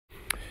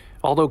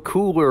Although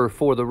cooler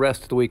for the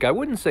rest of the week. I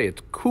wouldn't say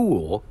it's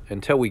cool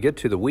until we get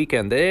to the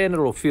weekend. Then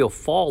it'll feel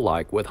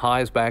fall-like with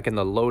highs back in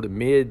the low to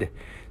mid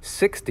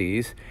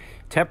 60s.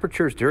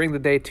 Temperatures during the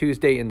day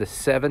Tuesday in the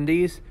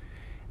 70s.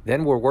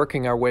 Then we're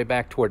working our way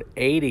back toward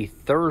 80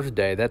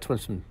 Thursday. That's when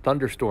some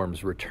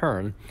thunderstorms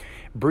return.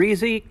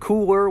 Breezy,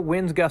 cooler,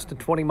 winds gusting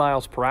 20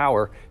 miles per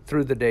hour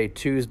through the day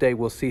Tuesday.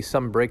 We'll see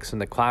some breaks in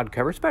the cloud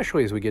cover,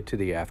 especially as we get to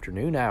the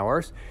afternoon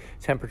hours.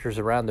 Temperatures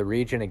around the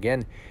region,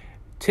 again,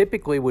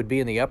 typically would be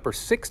in the upper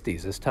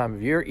 60s this time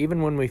of year.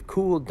 Even when we've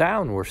cooled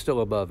down, we're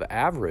still above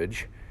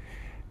average.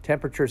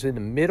 Temperatures in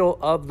the middle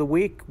of the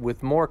week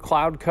with more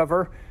cloud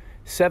cover.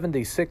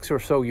 76 or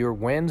so your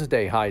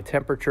Wednesday high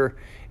temperature.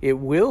 It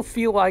will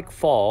feel like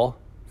fall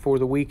for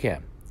the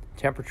weekend.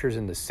 Temperatures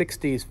in the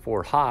 60s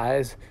for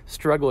highs,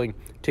 struggling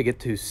to get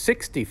to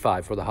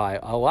 65 for the high.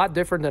 A lot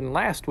different than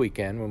last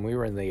weekend when we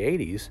were in the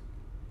 80s.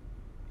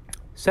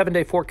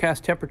 7-day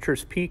forecast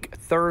temperatures peak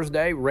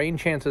Thursday. Rain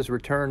chances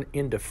return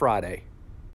into Friday.